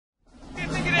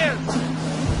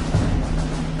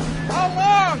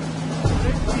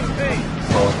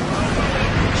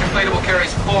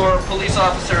police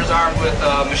officers armed with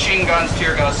machine guns,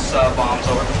 tear gas bombs.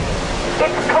 Over.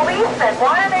 It's policemen.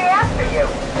 Why are they after you?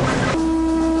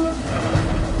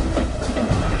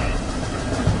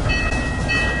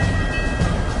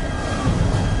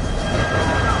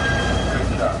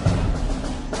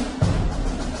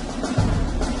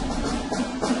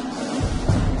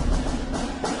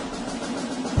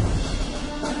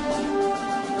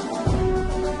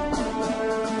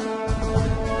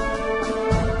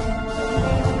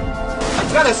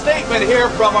 I've got a statement here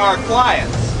from our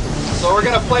clients, so we're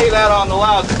going to play that on the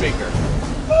loudspeaker.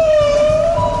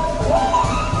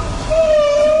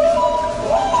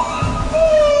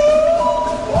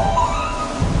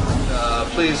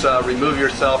 Please remove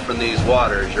yourself from these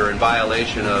waters. You're in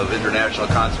violation of international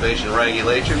conservation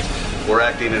regulations. We're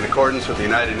acting in accordance with the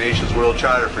United Nations World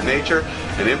Charter for Nature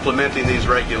and implementing these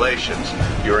regulations.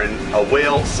 You're in a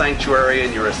whale sanctuary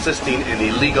and you're assisting in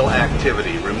illegal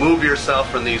activity. Remove yourself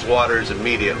from these waters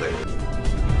immediately.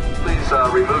 Please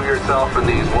remove yourself from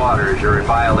these waters. You're in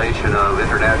violation of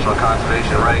international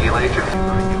conservation regulations.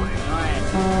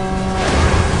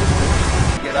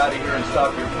 Get out of here and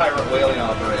stop your pirate whaling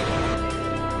operation.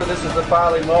 This is the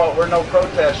filing law. We're no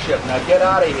protest ship. Now get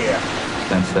out of here.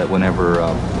 Sense that whenever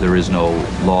there is no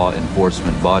law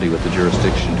enforcement body with the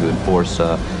jurisdiction to enforce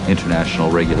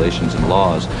international regulations and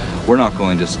laws, we're not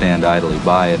going to stand idly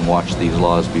by and watch these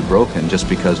laws be broken just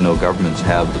because no governments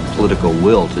have the political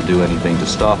will to do anything to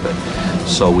stop it.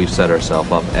 So we've set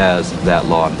ourselves up as that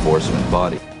law enforcement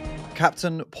body.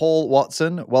 Captain Paul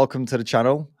Watson, welcome to the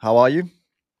channel. How are you?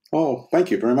 Oh,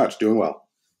 thank you very much. Doing well.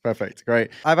 Perfect.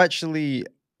 Great. I've actually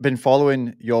been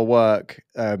following your work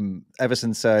ever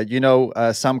since,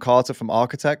 Sam Carter from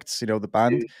Architects, the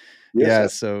band.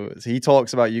 Yes, so he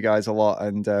talks about you guys a lot,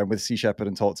 and with Sea Shepherd,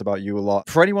 and talks about you a lot.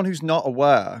 For anyone who's not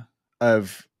aware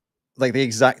of like the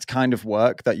exact kind of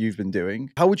work that you've been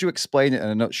doing, how would you explain it in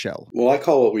a nutshell? Well, I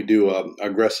call what we do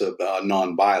aggressive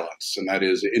nonviolence, and that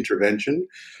is intervention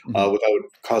without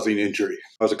causing injury.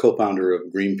 I was a co-founder of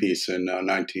Greenpeace in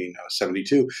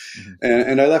 1972,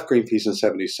 and I left Greenpeace in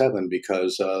 77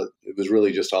 because it was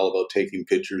really just all about taking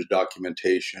pictures,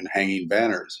 documentation, hanging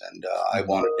banners, and I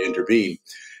wanted to intervene.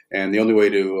 And the only way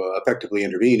to effectively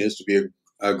intervene is to be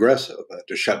aggressive,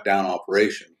 to shut down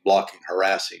operation, blocking,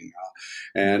 harassing,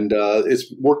 and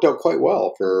it's worked out quite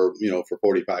well for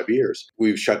 45 years.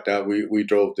 We've shut down. We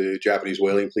drove the Japanese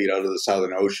whaling fleet out of the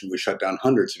Southern Ocean. We shut down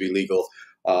hundreds of illegal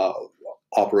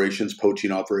operations,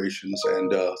 poaching operations,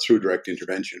 and through direct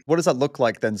intervention. What does that look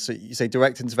like then? So you say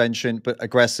direct intervention, but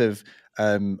aggressive,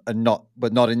 and not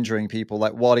injuring people.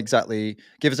 Like what exactly?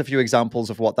 Give us a few examples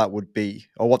of what that would be,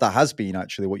 or what that has been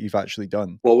actually, what you've actually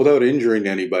done. Well, without injuring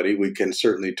anybody, we can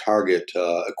certainly target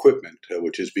equipment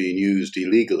which is being used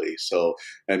illegally. So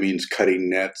that means cutting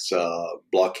nets,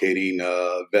 blockading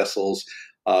vessels.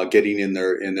 Getting in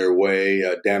their way,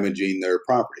 damaging their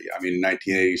property. I mean, in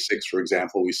 1986, for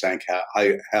example, we sank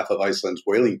half of Iceland's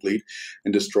whaling fleet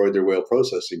and destroyed their whale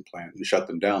processing plant and shut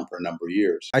them down for a number of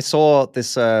years. I saw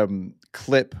this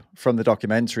clip from the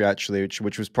documentary, actually,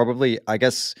 which was probably, I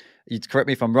guess, you'd correct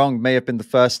me if I'm wrong, may have been the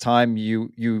first time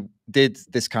you did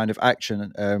this kind of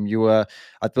action. You were,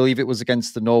 I believe it was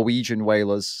against the Norwegian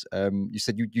whalers. You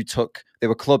said they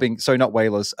were clubbing, sorry, not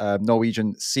whalers,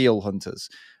 Norwegian seal hunters.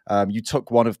 You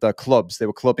took one of the clubs, they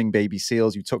were clubbing baby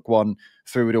seals, you took one,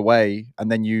 threw it away,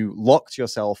 and then you locked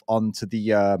yourself onto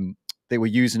the, they were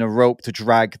using a rope to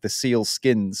drag the seal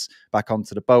skins back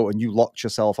onto the boat, and you locked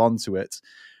yourself onto it.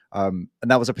 And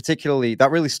that was that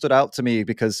really stood out to me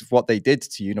because of what they did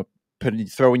to you,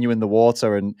 throwing you in the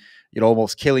water and,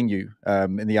 almost killing you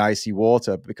in the icy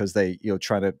water because they,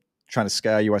 trying to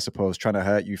scare you, I suppose, trying to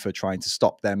hurt you for trying to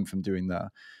stop them from doing their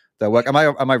work. Am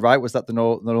I right? Was that the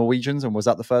Norwegians, and was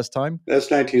that the first time?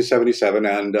 That's 1977,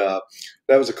 and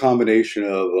that was a combination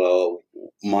of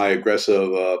my aggressive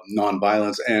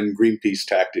nonviolence and Greenpeace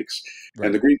tactics. Right.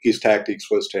 And the Greenpeace tactics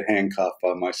was to handcuff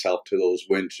myself to those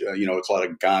winch. It's a lot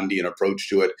of Gandhian approach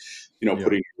to it.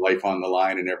 Putting your life on the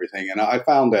line and everything. And I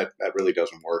found that really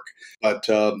doesn't work. But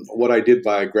what I did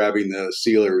by grabbing the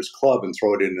sealer's club and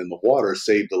throw it in the water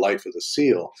saved the life of the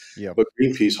seal. Yep. But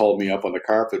Greenpeace hauled me up on the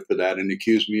carpet for that and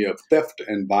accused me of theft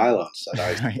and violence, that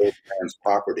I stole the man's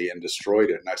property and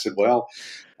destroyed it. And I said, well,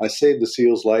 I saved the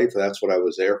seal's life. That's what I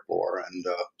was there for. And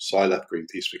so I left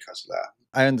Greenpeace because of that.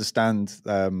 I understand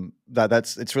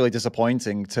it's really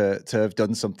disappointing to have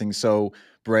done something so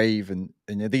brave, and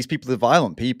these people are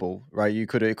violent people, right? It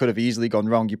could have easily gone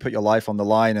wrong. You put your life on the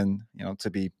line, and to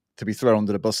be thrown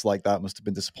under the bus like that must have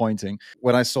been disappointing.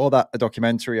 When I saw that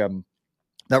documentary,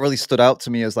 that really stood out to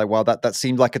me as like, wow, that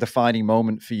seemed like a defining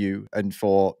moment for you and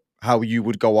for how you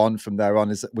would go on from there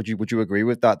on. Would you agree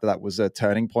with that? That was a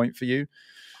turning point for you?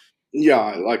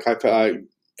 Yeah, like I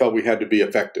felt we had to be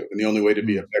effective, and the only way to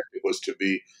be Mm. effective was to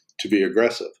be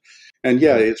aggressive. And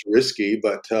yeah, Mhm. it's risky,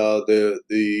 but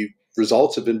the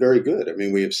results have been very good. I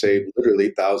mean, we have saved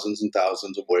literally thousands and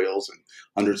thousands of whales and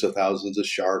hundreds of thousands of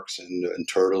sharks and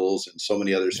turtles and so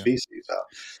many other Yeah. species.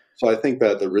 So I think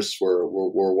that the risks were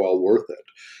well worth it.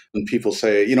 And people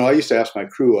say, you know, I used to ask my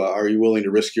crew, "Are you willing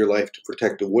to risk your life to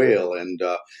protect a whale?" And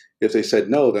if they said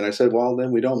no, then I said, "Well,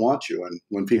 then we don't want you." And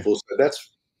when Yeah. people said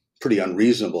that's pretty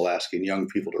unreasonable asking young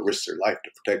people to risk their life to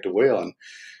protect a whale.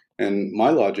 And my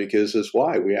logic is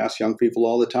why we ask young people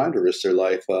all the time to risk their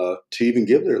life, to even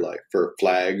give their life for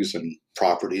flags and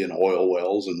property and oil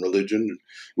wells and religion and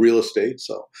real estate.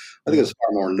 So I think Yeah. it's a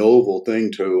far more noble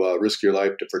thing to risk your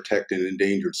life to protect an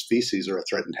endangered species or a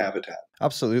threatened habitat.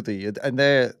 Absolutely, and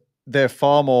they're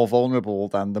far more vulnerable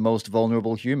than the most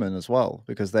vulnerable human as well,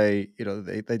 because they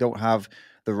don't have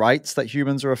the rights that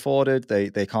humans are afforded.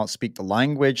 They can't speak the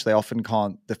language. They often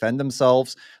can't defend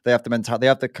themselves. They have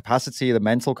the capacity, the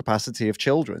mental capacity of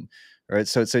children, right?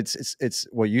 So it's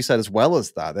what you said, as well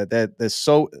as that. They're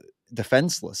so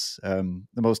defenseless,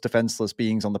 the most defenseless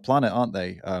beings on the planet, aren't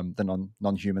they? The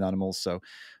non-human animals. So,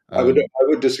 um, I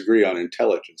would disagree on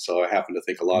intelligence. So I happen to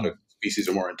think a lot mm, of species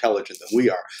are more intelligent than we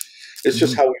are. It's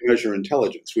just mhm, how we measure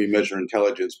intelligence. We measure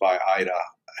intelligence by eye to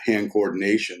hand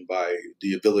coordination, by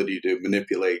the ability to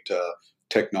manipulate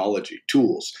technology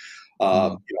tools.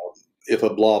 mm, You know, if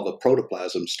a blob of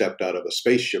protoplasm stepped out of a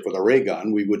spaceship with a ray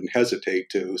gun, we wouldn't hesitate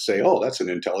to say, "Oh, that's an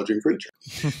intelligent creature."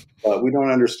 We don't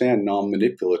understand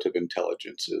non-manipulative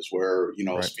intelligences, where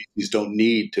right. species don't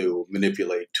need to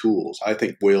manipulate tools. I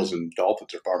think whales and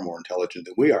dolphins are far more intelligent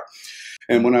than we are.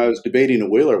 And Mm. when I was debating a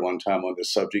whaler one time on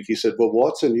this subject, he said, "Well,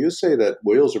 Watson, you say that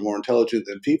whales are more intelligent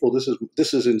than people.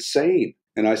 This is insane."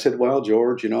 And I said, "Well,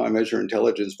 George, I measure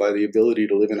intelligence by the ability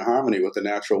to live in harmony with the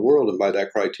natural world, and by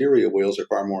that criteria, whales are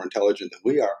far more intelligent than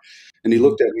we are." And he Mhm.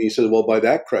 looked at me and he said, "Well, by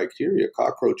that criteria,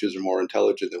 cockroaches are more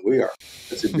intelligent than we are."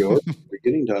 I said, "George, you're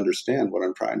beginning to understand what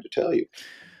I'm trying to tell you."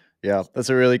 Yeah, that's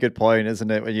a really good point,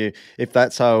 isn't it? If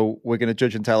that's how we're going to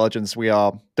judge intelligence, we're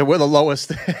the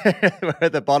lowest, we're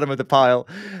at the bottom of the pile,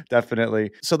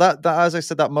 definitely. So that as I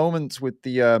said, that moment with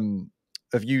the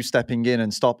of you stepping in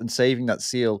and stop and saving that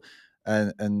seal,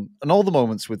 and all the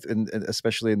moments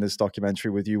especially in this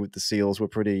documentary with you with the seals were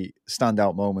pretty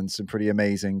standout moments and pretty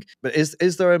amazing. But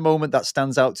is there a moment that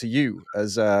stands out to you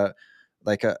as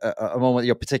like a moment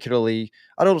you're particularly,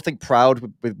 I don't think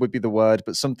proud would be the word,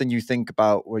 but something you think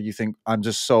about where you think, I'm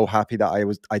just so happy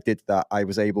that I did that. I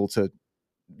was able to,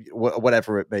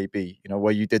 whatever it may be,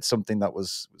 where you did something that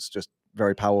was just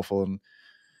very powerful and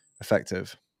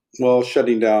effective. Well,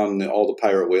 shutting down all the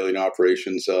pirate whaling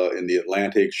operations in the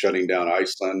Atlantic, shutting down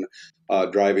Iceland,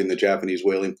 driving the Japanese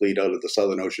whaling fleet out of the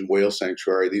Southern Ocean Whale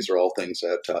Sanctuary, these are all things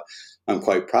that I'm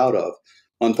quite proud of.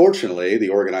 Unfortunately, the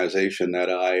organization that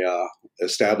I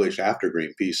established after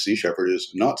Greenpeace, Sea Shepherd,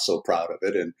 is not so proud of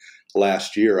it. And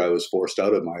last year, I was forced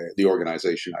out of the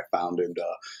organization I founded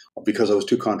because I was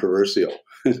too controversial,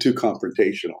 too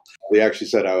confrontational. They actually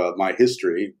said my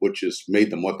history, which has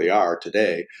made them what they are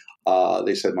today,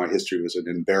 they said my history was an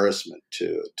embarrassment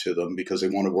to them because they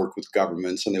want to work with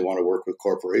governments and they want to work with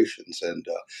corporations. And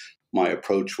my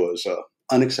approach was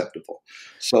unacceptable.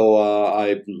 So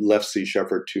I left Sea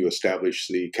Shepherd to establish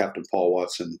the Captain Paul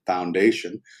Watson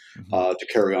Foundation Hmm. to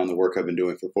carry on the work I've been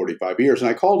doing for 45 years. And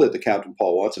I called it the Captain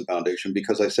Paul Watson Foundation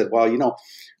because I said, well,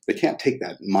 they can't take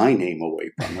my name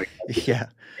away from me. Yeah.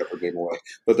 Shepherd name away.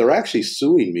 But they're actually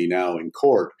suing me now in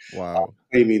court, Wow.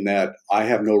 claiming that I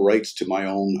have no rights to my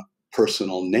own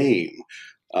personal name.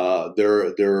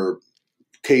 Their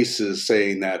cases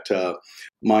saying that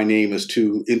my name is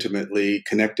too intimately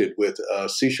connected with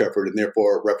Sea Shepherd and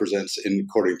therefore represents,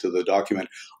 according to the document,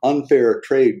 unfair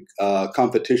trade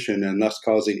competition and thus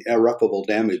causing irreparable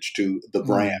damage to the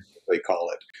brand, Mm. they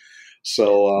call it.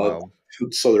 So, Wow.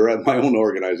 so they're at my own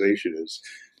organization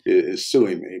is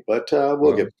suing me, but Wow.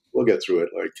 we'll get through it.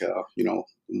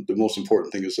 The most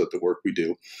important thing is that the work we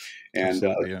do. And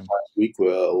Absolutely. Yeah. last week,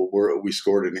 we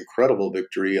scored an incredible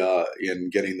victory in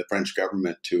getting the French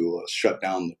government to shut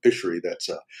down the fishery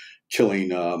killing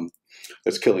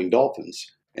killing dolphins.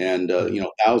 And Mhm.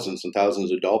 thousands and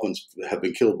thousands of dolphins have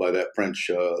been killed by that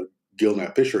French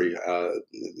gillnet fishery.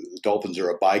 Dolphins are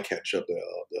a bycatch of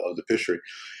the fishery,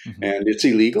 Mhm. and it's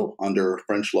illegal under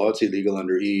French law. It's illegal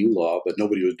under EU law, but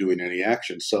nobody was doing any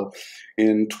action. So,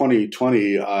 in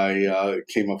 2020, I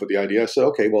came up with the idea. I said,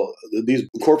 okay, well, these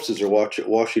corpses are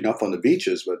washing up on the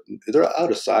beaches, but they're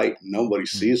out of sight. Nobody Mm.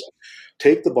 sees them.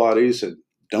 Take the bodies and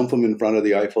dump them in front of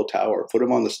the Eiffel Tower, put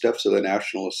them on the steps of the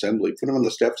National Assembly, put them on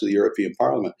the steps of the European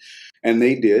Parliament. And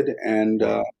they did, and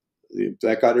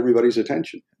that got everybody's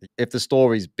attention. If the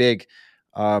story's big,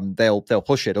 they'll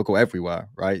push it. It'll go everywhere,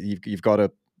 right? You've got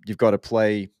to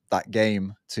play that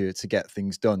game to get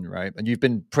things done, right? And you've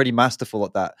been pretty masterful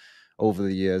at that over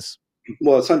the years.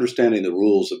 Well, it's understanding the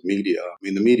rules of media. I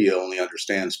mean, the media only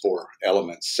understands 4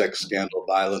 elements: sex, scandal,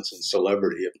 violence, and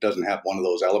celebrity. If it doesn't have one of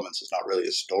those elements, it's not really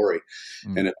a story.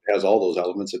 And if it has all those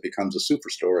elements, it becomes a super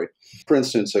story. For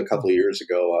instance, a couple of years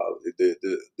ago,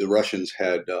 the Russians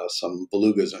had some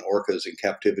belugas and orcas in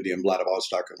captivity in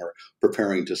Vladivostok and were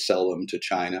preparing to sell them to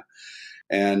China.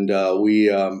 And we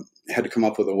had to come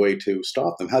up with a way to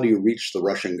stop them. How do you reach the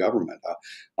Russian government?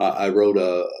 I wrote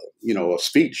a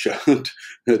speech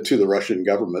to the Russian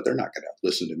government. They're not going to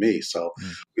listen to me. So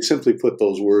we simply put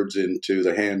those words into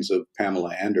the hands of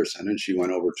Pamela Anderson, and she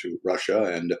went over to Russia,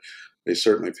 and they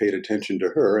certainly paid attention to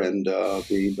her, and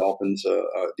the dolphins,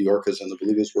 the orcas and the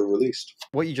belugas were released.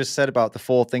 What you just said about the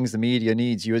 4 things the media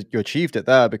needs, you achieved it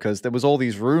there, because there was all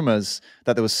these rumors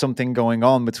that there was something going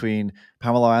on between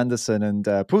Pamela Anderson and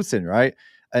Putin, right?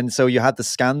 And so you had the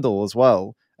scandal as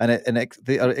well, and it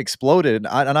exploded.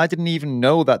 And I didn't even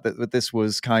know that this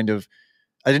was kind of,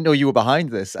 I didn't know you were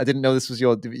behind this. I didn't know this was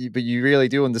but you really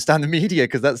do understand the media,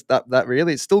 because that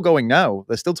really, it's still going now.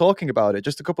 They're still talking about it.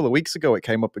 Just a couple of weeks ago, it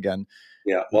came up again.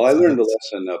 Yeah, well, I learned a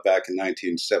lesson back in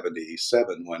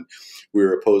 1977 when we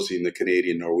were opposing the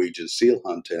Canadian-Norwegian seal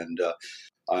hunt, and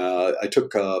I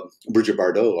took Bridget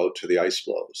Bardot out to the ice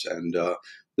floes, and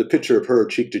the picture of her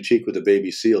cheek to cheek with a baby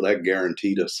seal, that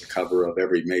guaranteed us the cover of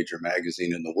every major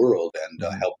magazine in the world, and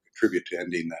helped contribute to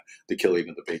ending the killing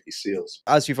of the baby seals.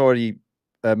 As you've already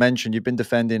mentioned, you've been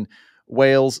defending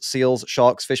whales, seals,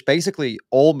 sharks, fish, basically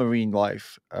all marine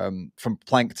life, from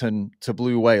plankton to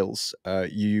blue whales.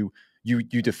 You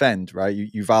defend, right?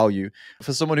 You value.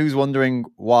 For someone who's wondering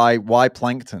why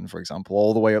plankton, for example,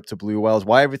 all the way up to blue whales,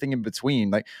 why everything in between,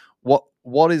 like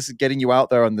what is getting you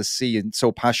out there on the sea and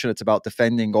so passionate about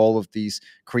defending all of these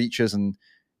creatures, and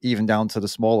even down to the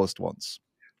smallest ones?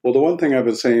 Well, the one thing I've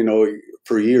been saying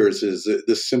for years is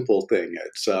this simple thing.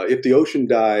 It's if the ocean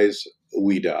dies,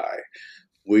 we die.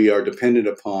 We are dependent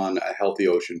upon a healthy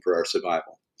ocean for our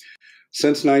survival.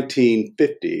 Since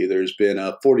 1950, there's been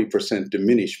a 40%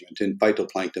 diminishment in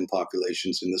phytoplankton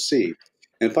populations in the sea.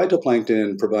 And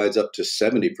phytoplankton provides up to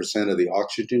 70% of the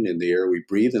oxygen in the air we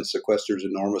breathe and sequesters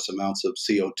enormous amounts of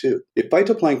CO2. If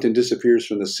phytoplankton disappears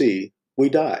from the sea, we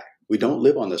die. We don't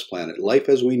live on this planet. Life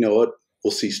as we know it will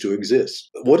cease to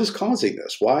exist. What is causing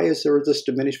this? Why is there this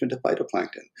diminishment of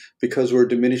phytoplankton? Because we're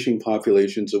diminishing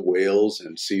populations of whales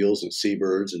and seals and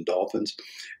seabirds and dolphins.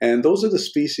 And those are the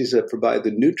species that provide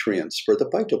the nutrients for the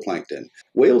phytoplankton.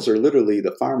 Whales are literally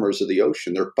the farmers of the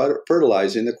ocean. They're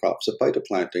fertilizing the crops of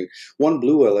phytoplankton. One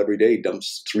blue whale every day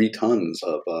dumps 3 tons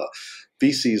of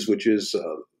feces, which is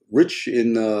rich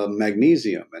in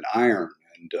magnesium and iron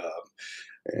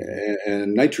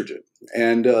and nitrogen.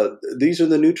 And these are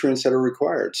the nutrients that are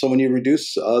required. So when you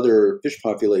reduce other fish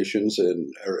populations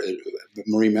and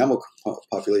marine mammal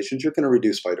populations, you're going to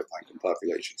reduce phytoplankton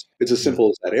populations. It's as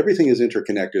simple as that. Everything is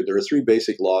interconnected. There are 3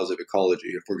 basic laws of ecology.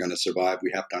 If we're going to survive,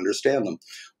 we have to understand them.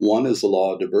 One is the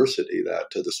law of diversity, that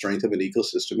the strength of an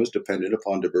ecosystem is dependent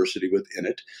upon diversity within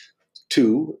it.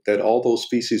 2, that all those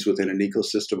species within an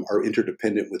ecosystem are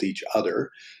interdependent with each other.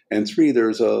 And 3,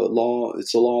 there's a law,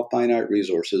 it's a law of finite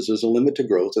resources. There's a limit to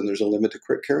growth and there's a limit to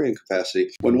carrying capacity.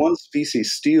 When one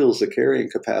species steals the carrying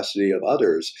capacity of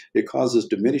others, it causes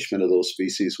diminishment of those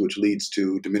species, which leads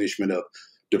to diminishment of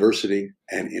diversity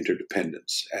and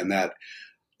interdependence. And that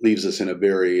leaves us in a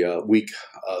very weak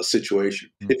situation.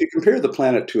 If you compare the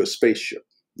planet to a spaceship,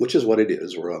 which is what it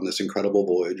is. We're on this incredible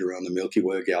voyage around the Milky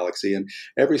Way galaxy, and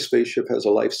every spaceship has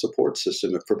a life support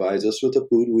system. It provides us with the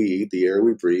food we eat, the air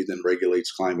we breathe, and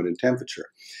regulates climate and temperature.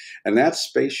 And that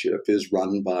spaceship is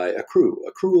run by a crew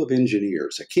of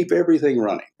engineers that keep everything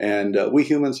running. And we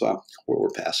humans, well, we're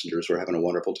passengers. We're having a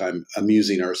wonderful time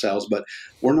amusing ourselves, but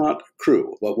we're not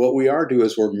crew. But what we are doing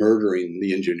is we're murdering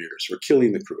the engineers. We're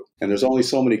killing the crew. And there's only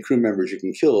so many crew members you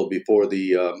can kill before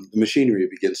the machinery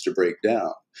begins to break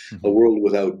down. A world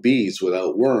without bees,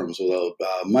 without worms, without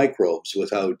microbes,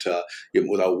 without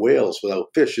whales, without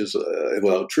fishes,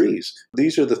 without trees.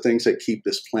 These are the things that keep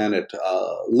this planet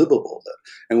livable.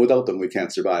 And without them, we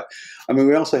can't survive. I mean,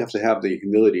 we also have to have the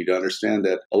humility to understand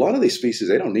that a lot of these species,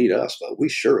 they don't need us, but we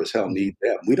sure as hell need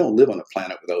them. We don't live on a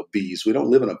planet without bees. We don't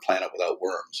live on a planet without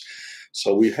worms.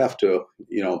 So we have to,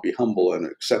 be humble and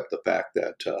accept the fact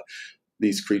that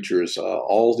these creatures,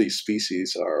 all these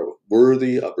species are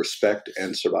worthy of respect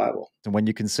and survival. And when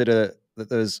you consider that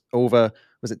there's over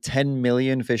was it 10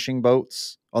 million fishing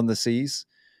boats on the seas,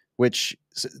 which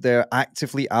they're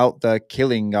actively out there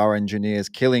killing our engineers,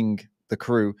 killing the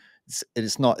crew.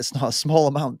 It's not a small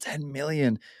amount. 10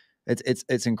 million.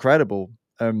 It's incredible.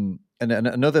 And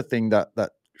another thing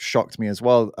that shocked me as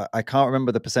well. I can't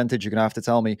remember the percentage. You're gonna have to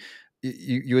tell me.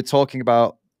 You were talking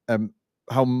about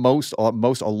how a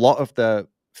lot of the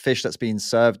fish that's being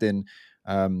served in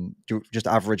just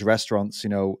average restaurants,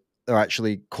 are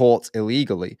actually caught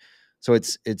illegally. So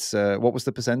it's what was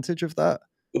the percentage of that?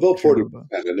 About 40%,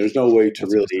 and there's no way to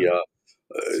 40%. really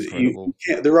you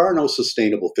can't. There are no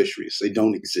sustainable fisheries; they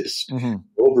don't exist. Mm-hmm.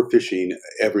 Overfishing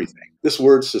everything. This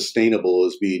word "sustainable"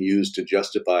 is being used to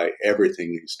justify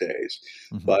everything these days.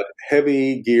 Mm-hmm. But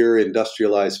heavy gear,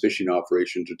 industrialized fishing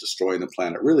operations are destroying the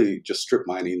planet. Really, just strip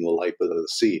mining the life of the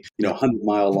sea.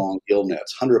 100-mile long gill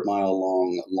nets, 100-mile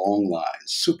long lines,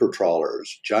 super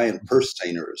trawlers, giant purse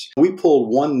seiners. We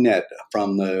pulled one net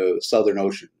from the Southern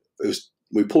Ocean.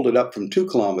 We pulled it up from 2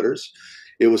 kilometers.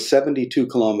 It was 72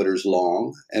 kilometers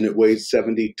long, and it weighed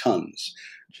 70 tons.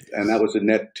 Jeez. And that was a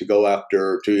net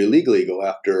to illegally go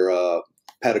after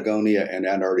Patagonia and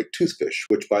Antarctic toothfish,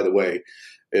 which, by the way,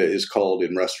 is called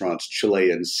in restaurants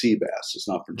Chilean sea bass. It's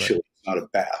not from Chile. It's not a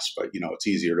bass, but it's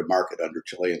easier to market under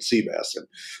Chilean sea bass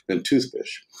than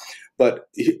toothfish. But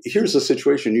here's the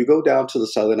situation. You go down to the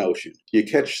Southern Ocean, you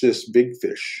catch this big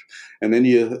fish, and then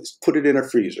you put it in a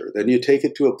freezer. Then you take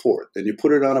it to a port. Then you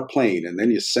put it on a plane, and then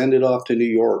you send it off to New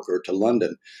York or to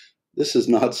London. This is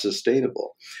not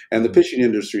sustainable. And the fishing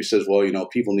industry says, well,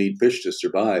 people need fish to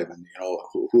survive. And,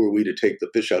 who are we to take the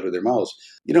fish out of their mouths?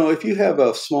 If you have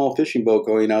a small fishing boat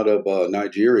going out of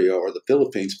Nigeria or the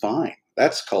Philippines, fine.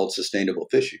 That's called sustainable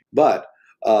fishing. But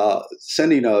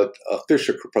sending a fish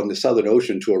from the Southern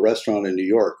Ocean to a restaurant in New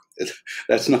York,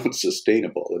 that's not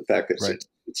sustainable. In fact,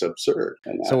 it's absurd.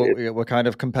 And so we're kind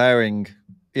of comparing,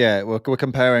 we're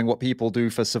comparing what people do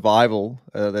for survival,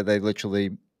 that they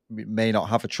literally may not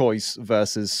have a choice,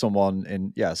 versus someone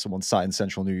sat in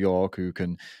central New York who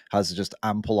has just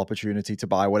ample opportunity to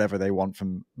buy whatever they want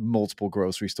from multiple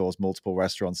grocery stores, multiple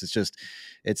restaurants.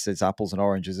 It's apples and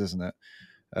oranges, isn't it?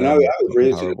 And I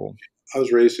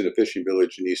was raised in a fishing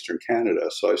village in eastern Canada,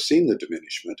 so I've seen the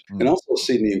diminishment and also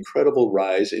seen the incredible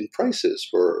rise in prices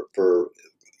for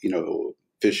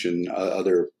fish and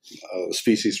other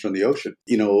species from the ocean.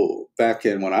 Back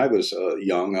when I was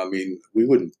young, we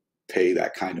wouldn't pay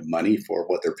that kind of money for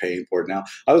what they're paying for it now.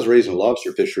 I was raised in a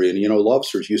lobster fishery, and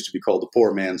lobsters used to be called the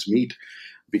poor man's meat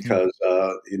because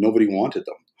nobody wanted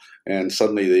them. And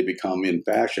suddenly they become in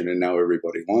fashion, and now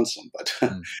everybody wants them.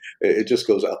 But it just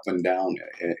goes up and down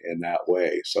in that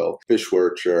way. So fish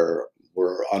were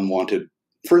unwanted.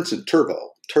 For instance, turbot.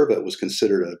 Turbot was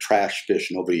considered a trash fish.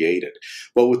 Nobody ate it.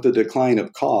 Well, with the decline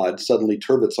of cod, suddenly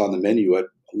turbot's on the menu at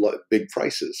big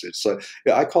prices. It's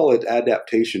I call it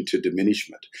adaptation to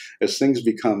diminishment. As things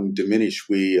become diminished,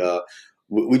 we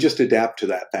just adapt to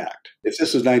that fact. If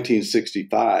this was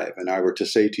 1965 and I were to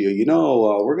say to you,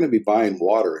 we're going to be buying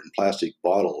water in plastic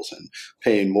bottles and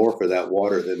paying more for that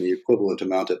water than the equivalent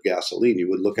amount of gasoline, you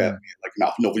would look at me like,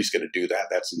 no, nobody's going to do that.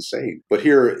 That's insane. But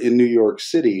here in New York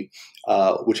City,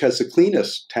 which has the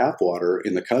cleanest tap water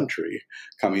in the country,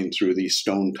 coming through these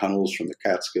stone tunnels from the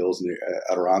Catskills and the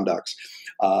Adirondacks,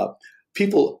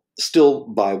 people still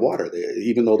buy water,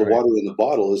 even though the water in the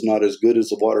bottle is not as good as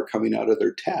the water coming out of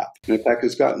their tap. And in fact,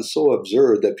 it's gotten so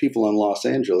absurd that people in Los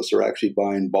Angeles are actually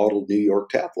buying bottled New York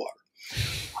tap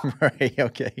water. Right.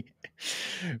 Okay.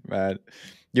 Man,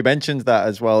 you mentioned that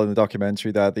as well in the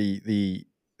documentary, that the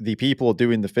people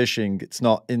doing the fishing, it's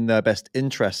not in their best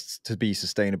interests to be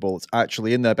sustainable. It's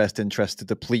actually in their best interest to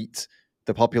deplete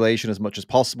the population as much as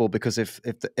possible, because if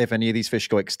any of these fish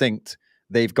go extinct,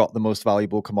 they've got the most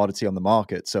valuable commodity on the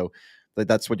market. So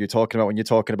that's what you're talking about when you're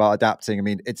talking about adapting.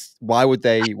 It's why would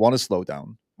they want to slow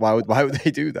down? Why would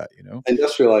they do that?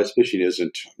 Industrialized fishing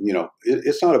isn't,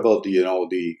 it's not about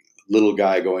the little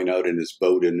guy going out in his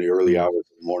boat in the early hours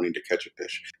of the morning to catch a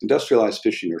fish. Industrialized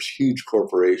fishing are huge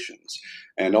corporations,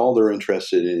 and all they're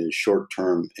interested in is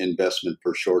short-term investment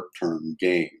for short-term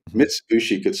gain.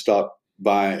 Mitsubishi could stop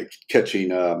by catching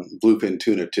bluefin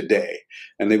tuna today,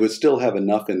 and they would still have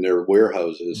enough in their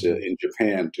warehouses in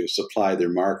Japan to supply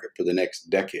their market for the next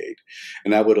decade,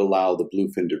 and that would allow the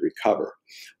bluefin to recover.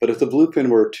 But if the bluefin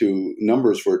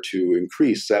numbers were to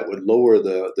increase, that would lower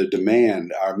the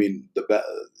demand.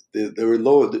 They would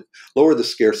lower the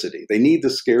scarcity. They need the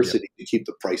scarcity to keep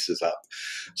the prices up.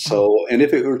 So, and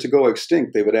if it were to go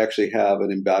extinct, they would actually have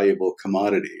an invaluable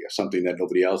commodity, something that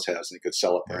nobody else has, and they could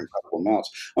sell it for incredible amounts.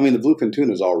 The bluefin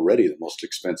tuna is already the most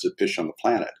expensive fish on the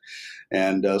planet.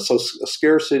 And so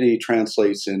scarcity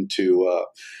translates into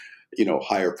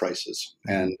higher prices,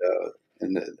 and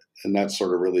that's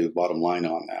sort of really the bottom line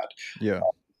on that. Yeah.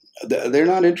 They're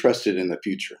not interested in the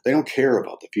future. They don't care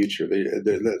about the future.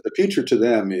 The future to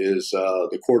them is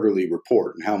the quarterly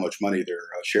report and how much money their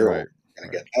shareholders are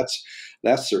going to get.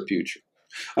 That's their future.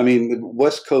 I mean, the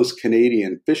West Coast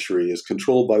Canadian fishery is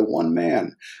controlled by one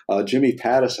man, Jimmy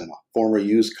Pattison, a former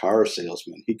used car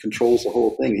salesman. He controls the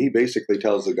whole thing. He basically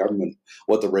tells the government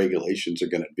what the regulations are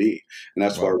going to be. And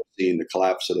that's why we're seeing the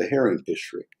collapse of the herring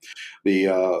fishery.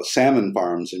 The salmon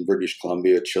farms in British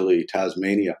Columbia, Chile,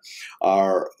 Tasmania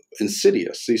are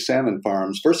insidious. These salmon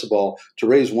farms, first of all, to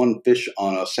raise one fish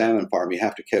on a salmon farm, you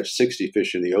have to catch 60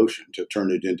 fish in the ocean to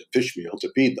turn it into fish meal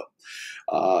to feed them.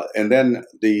 And then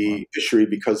the fishery,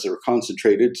 because they're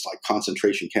concentrated, it's like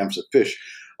concentration camps of fish,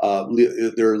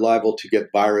 they're liable to get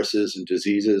viruses and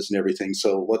diseases and everything.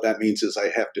 So what that means is I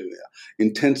have to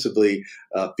intensively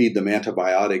feed them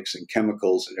antibiotics and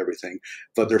chemicals and everything,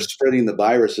 but they're spreading the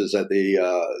viruses that they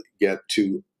get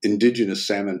to indigenous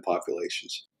salmon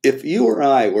populations. If you or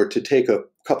I were to take a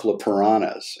couple of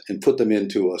piranhas and put them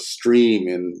into a stream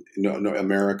in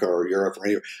America or Europe or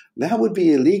anywhere, that would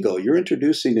be illegal. You're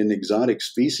introducing an exotic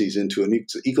species into an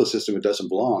ecosystem it doesn't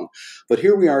belong. But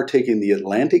here we are taking the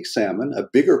Atlantic salmon, a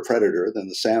bigger predator than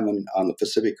the salmon on the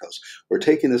Pacific coast. We're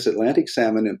taking this Atlantic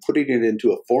salmon and putting it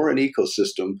into a foreign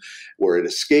ecosystem where it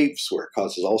escapes, where it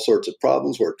causes all sorts of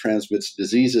problems, where it transmits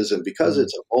diseases. And because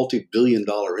it's a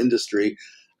multi-billion-dollar industry,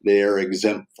 they are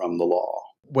exempt from the law.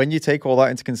 When you take all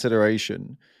that into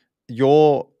consideration,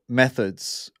 your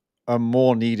methods are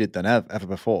more needed than ever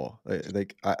before.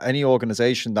 Like any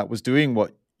organization that was doing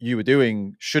what you were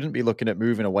doing shouldn't be looking at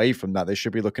moving away from that. They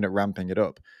should be looking at ramping it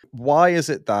up. Why is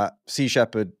it that Sea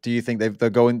Shepherd, do you think are they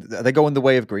going the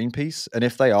way of Greenpeace? And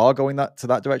if they are going to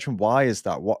that direction, why is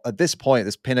that? What at this point,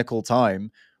 this pinnacle time,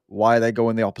 why are they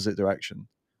going the opposite direction?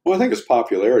 Well, I think it's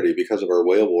popularity. Because of our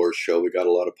Whale Wars show, we got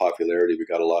a lot of popularity. We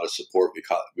got a lot of support.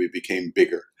 We became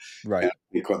bigger. Right. And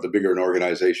because the bigger an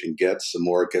organization gets, the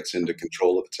more it gets into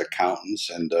control of its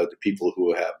accountants and the people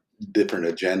who have different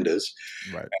agendas.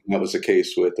 Right. And that was the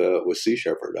case with Sea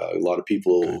Shepherd. A lot of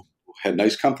people had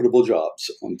nice, comfortable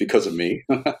jobs because of me.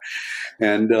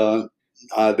 And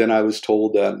then I was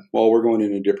told that, well, we're going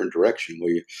in a different direction.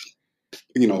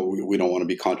 We don't want to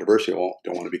be controversial,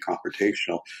 don't want to be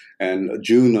confrontational. And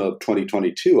June of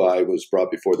 2022, I was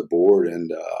brought before the board,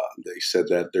 and they said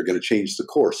that they're going to change the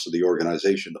course of the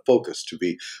organization, the focus to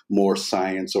be more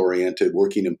science-oriented,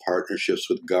 working in partnerships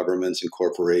with governments and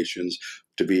corporations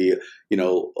to be,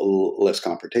 less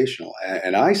confrontational.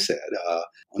 And I said,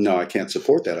 no, I can't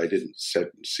support that. I didn't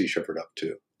set Sea Shepherd up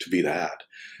to be that.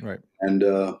 Right. And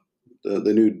the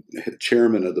new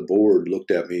chairman of the board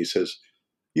looked at me. He says,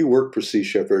 "You work for Sea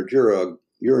Shepherd.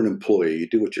 You're an employee. You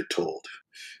do what you're told."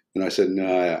 And I said, "No,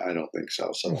 I don't think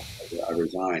so." So I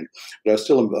resigned. But I was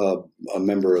still a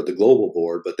member of the global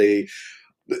board. But the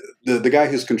guy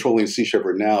who's controlling Sea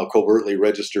Shepherd now covertly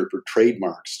registered for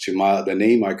trademarks to the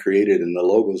name I created and the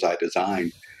logos I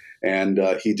designed. And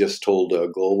he just told the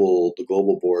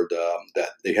global board that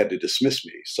they had to dismiss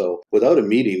me. So without a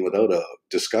meeting, without a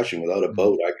discussion, without a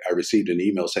vote, I received an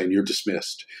email saying, "You're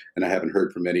dismissed." And I haven't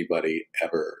heard from anybody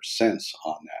ever since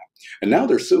on that. And now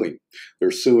they're suing. They're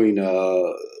suing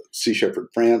Sea Shepherd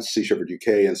France, Sea Shepherd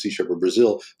UK, and Sea Shepherd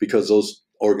Brazil because those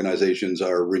organizations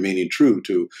are remaining true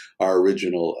to our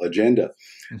original agenda.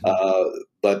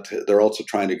 But they're also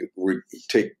trying to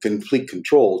take complete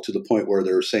control to the point where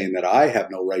they're saying that I have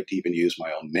no right to even use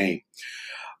my own name.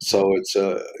 So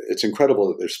it's incredible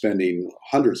that they're spending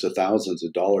hundreds of thousands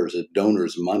of dollars of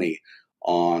donors' money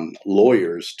on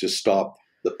lawyers to stop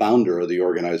the founder of the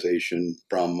organization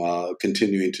from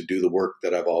continuing to do the work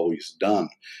that I've always done.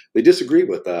 They disagree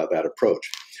with that approach.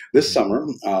 This summer,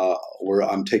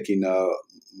 I'm taking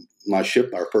my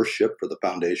ship, our first ship for the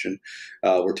foundation.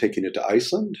 We're taking it to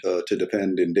Iceland to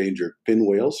defend endangered fin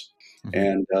whales.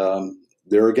 And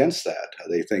they're against that.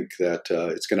 They think that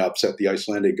it's going to upset the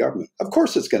Icelandic government. Of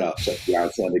course it's going to upset the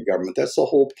Icelandic government. That's the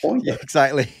whole point. Yeah,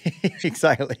 exactly.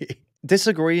 Exactly.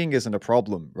 Disagreeing isn't a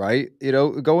problem, right?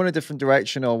 Go in a different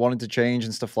direction or wanting to change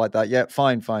and stuff like that. Yeah,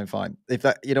 fine. If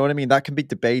that, you know what I mean? That can be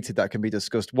debated, that can be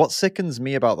discussed. What sickens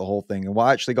me about the whole thing, and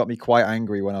what actually got me quite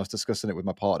angry when I was discussing it with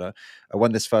my partner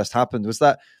when this first happened, was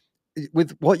that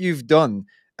with what you've done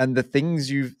and the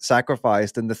things you've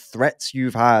sacrificed and the threats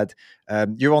you've had,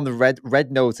 you're on the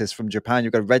red notice from Japan.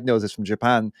 You've got a red notice from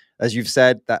Japan, as you've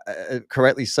said, that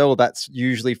correctly so. That's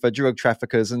usually for drug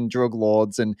traffickers and drug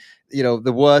lords and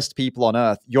the worst people on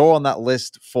earth. You're on that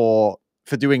list for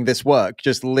doing this work,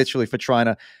 just literally for trying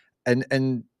to,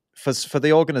 and for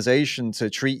the organization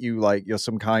to treat you like you're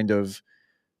some kind of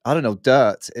I don't know,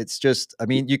 dirt. It's just, I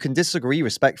mean, you can disagree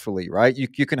respectfully, right?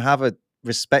 You can have a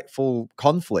respectful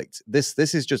conflict. This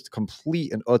is just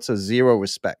complete and utter zero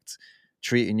respect,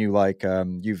 treating you like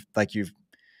you've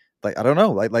like, I don't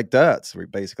know, like dirt,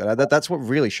 basically. That's what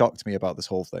really shocked me about this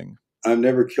whole thing. I've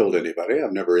never killed anybody.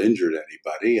 I've never injured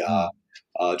anybody. Mm.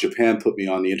 Japan put me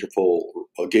on the Interpol,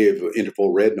 gave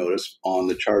Interpol red notice on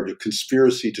the charge of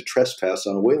conspiracy to trespass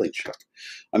on a whaling ship.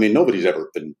 I mean, nobody's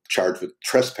ever been charged with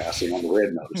trespassing on the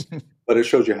red notice, but it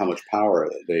shows you how much power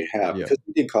they have, Yeah. because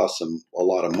it did cost them a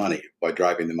lot of money by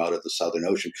driving them out of the Southern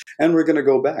Ocean. And we're going to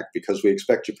go back, because we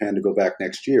expect Japan to go back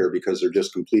next year, because they're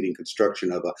just completing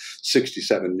construction of a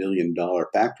 $67 million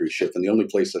factory ship. And the only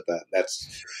place that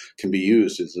can be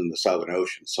used is in the Southern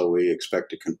Ocean. So we expect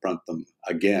to confront them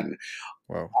again.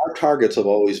 Wow. Our targets have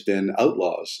always been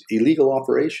outlaws, illegal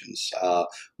operations,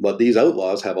 but these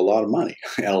outlaws have a lot of money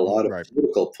and a lot of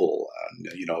political pull,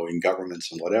 in governments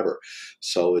and whatever.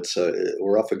 So it's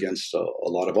we're up against a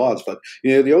lot of odds. But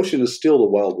the ocean is still the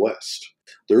Wild West.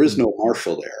 There is no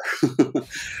marshal there,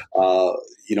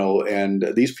 and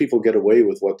these people get away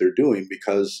with what they're doing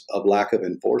because of lack of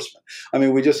enforcement. I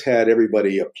mean, we just had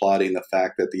everybody applauding the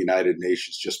fact that the United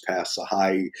Nations just passed a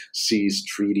High Seas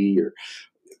Treaty.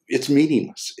 It's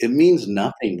meaningless. It means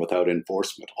nothing without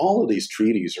enforcement. All of these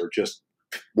treaties are just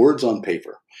words on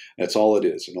paper. That's all it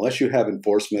is. And unless you have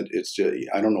enforcement, it's just,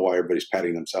 I don't know why everybody's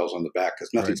patting themselves on the back, because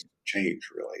nothing's changed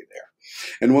really there.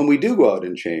 And when we do go out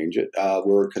and change it,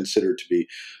 we're considered to be,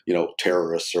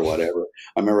 terrorists or whatever.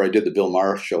 I remember I did the Bill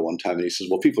Maher show one time, and he says,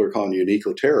 well, people are calling you an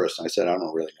eco-terrorist. And I said, I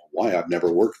don't really know why. I've never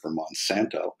worked for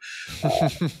Monsanto.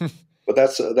 But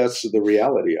that's the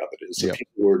reality of it, is the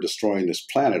people who are destroying this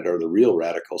planet are the real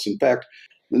radicals. In fact,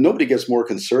 nobody gets more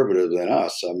conservative than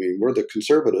us. I mean, we're the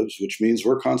conservatives, which means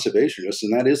we're conservationists,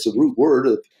 and that is the root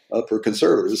word for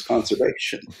conservatives,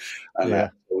 conservation.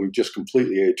 And we've just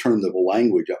completely turned the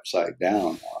language upside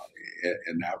down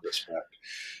in that respect.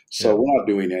 So we're not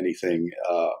doing anything.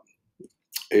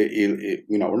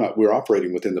 We're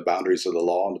operating within the boundaries of the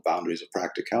law and the boundaries of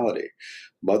practicality,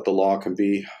 but the law can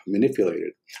be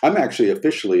manipulated. I'm actually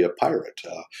officially a pirate.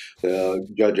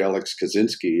 Judge Alex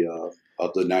Kaczynski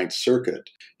of the Ninth Circuit,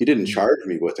 he didn't charge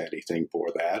me with anything for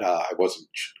that. I wasn't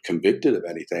convicted of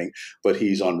anything, but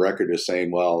he's on record as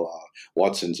saying, well,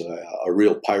 Watson's a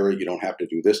real pirate. You don't have to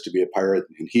do this to be a pirate,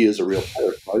 and he is a real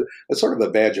pirate. It's sort of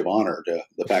a badge of honor, to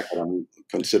the fact that I'm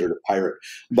considered a pirate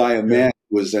by a man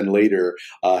who was then later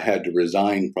had to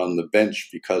resign from the bench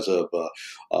because of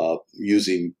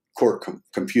using court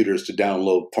computers to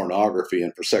download pornography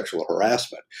and for sexual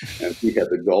harassment. And he had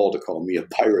the gall to call me a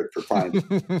pirate for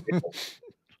finding.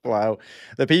 Wow.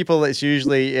 The people that's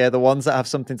usually the ones that have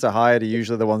something to hide are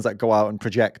usually the ones that go out and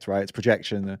project, right? It's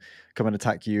projection, come and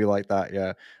attack you like that.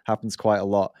 Yeah. Happens quite a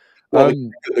lot. Well,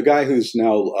 the guy who's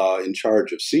now in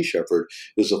charge of Sea Shepherd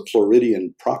is a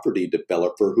Floridian property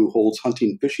developer who holds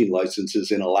hunting fishing licenses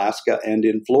in Alaska and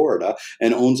in Florida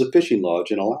and owns a fishing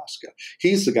lodge in Alaska.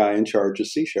 He's the guy in charge of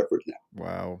Sea Shepherd now.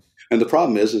 Wow. And the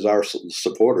problem is our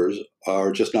supporters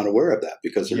are just not aware of that,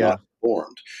 because they're not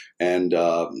informed. And,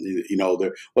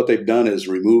 what they've done is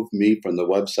remove me from the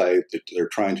website. They're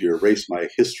trying to erase my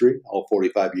history, all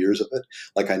 45 years of it,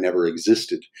 like I never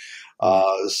existed.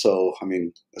 So, I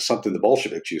mean, something the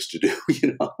Bolsheviks used to do,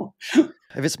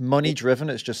 If it's money driven,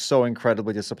 it's just so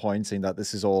incredibly disappointing that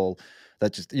this is all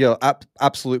that just,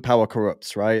 absolute power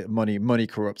corrupts, right? Money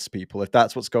corrupts people. If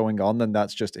that's what's going on, then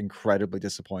that's just incredibly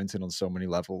disappointing on so many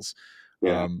levels.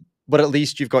 Yeah. But at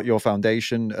least you've got your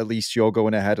foundation. At least you're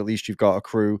going ahead. At least you've got a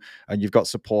crew and you've got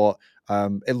support.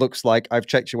 It looks like, I've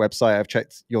checked your website. I've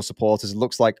checked your supporters. It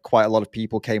looks like quite a lot of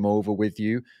people came over with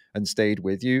you and stayed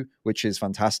with you, which is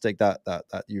fantastic that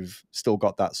you've still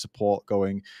got that support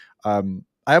going. I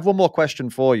have one more question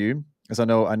for you, as I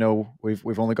know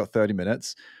we've only got 30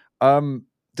 minutes.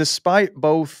 Despite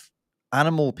both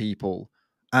animal people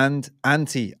and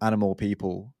anti-animal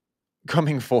people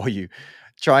coming for you,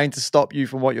 trying to stop you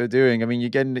from what you're doing, I mean, you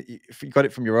got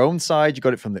it from your own side, you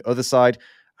got it from the other side.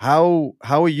 How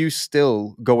are you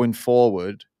still going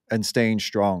forward and staying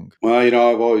strong? Well,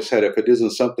 I've always said, if it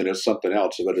isn't something, it's something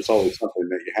else, but it's always something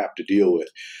that you have to deal with.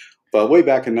 But way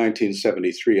back in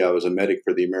 1973, I was a medic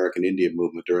for the American Indian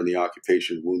movement during the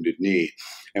occupation of Wounded Knee.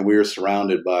 And we were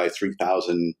surrounded by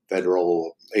 3,000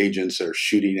 federal agents that are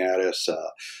shooting at us.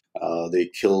 They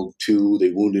killed 2, they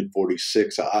wounded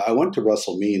 46. I went to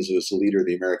Russell Means, who was the leader of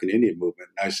the American Indian movement,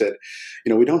 and I said,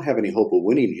 we don't have any hope of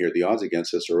winning here. The odds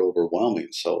against us are overwhelming.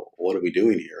 So what are we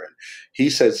doing here? And he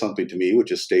said something to me,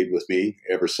 which has stayed with me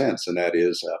ever since, and that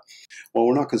is, well,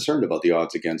 we're not concerned about the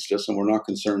odds against us, and we're not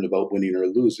concerned about winning or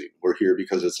losing. we're here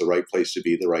because it's the right place to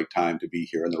be, the right time to be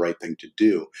here, and the right thing to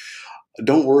do.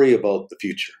 Don't worry about the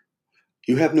future.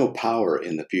 You have no power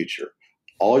in the future.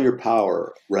 All your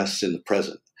power rests in the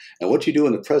present. And what you do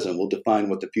in the present will define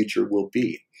what the future will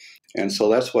be. And so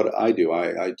that's what I do.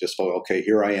 I just thought, okay,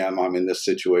 here I am. I'm in this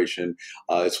situation.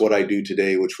 It's what I do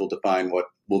today, which will define what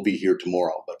will be here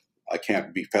tomorrow. But I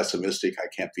can't be pessimistic. I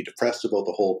can't be depressed about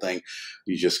the whole thing.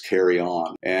 You just carry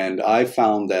on. And I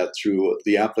found that through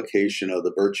the application of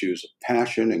the virtues of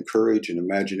passion and courage and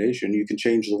imagination, you can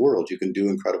change the world. You can do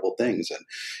incredible things. And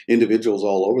individuals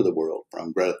all over the world,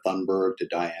 from Greta Thunberg to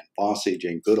Diane Fossey,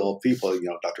 Jane Goodall, people,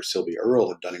 Dr. Sylvia Earle,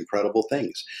 have done incredible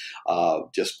things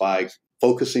just by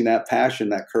focusing that passion,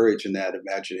 that courage, and that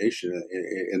imagination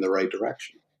in the right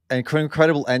direction.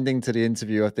 Incredible ending to the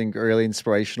interview. I think really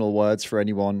inspirational words for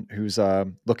anyone who's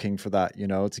looking for that,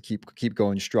 to keep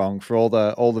going strong. For all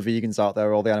the vegans out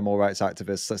there, all the animal rights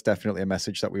activists, that's definitely a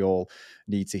message that we all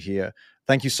need to hear.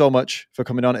 Thank you so much for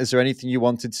coming on. Is there anything you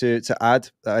wanted to add?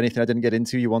 Anything I didn't get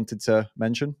into you wanted to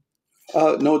mention?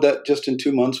 No, that just in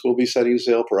 2 months we'll be setting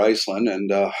sail for Iceland,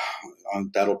 and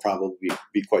that'll probably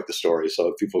be quite the story.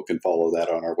 So people can follow that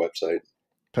on our website.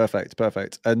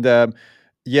 Perfect. And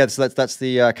yeah, so that's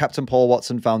the Captain Paul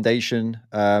Watson Foundation.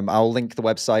 I'll link the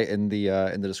website in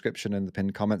the description and the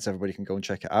pinned comments. Everybody can go and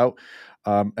check it out.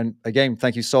 And again,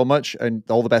 thank you so much, and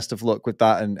all the best of luck with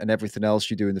that and everything else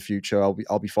you do in the future.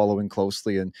 I'll be following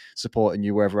closely and supporting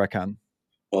you wherever I can.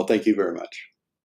 Well, thank you very much.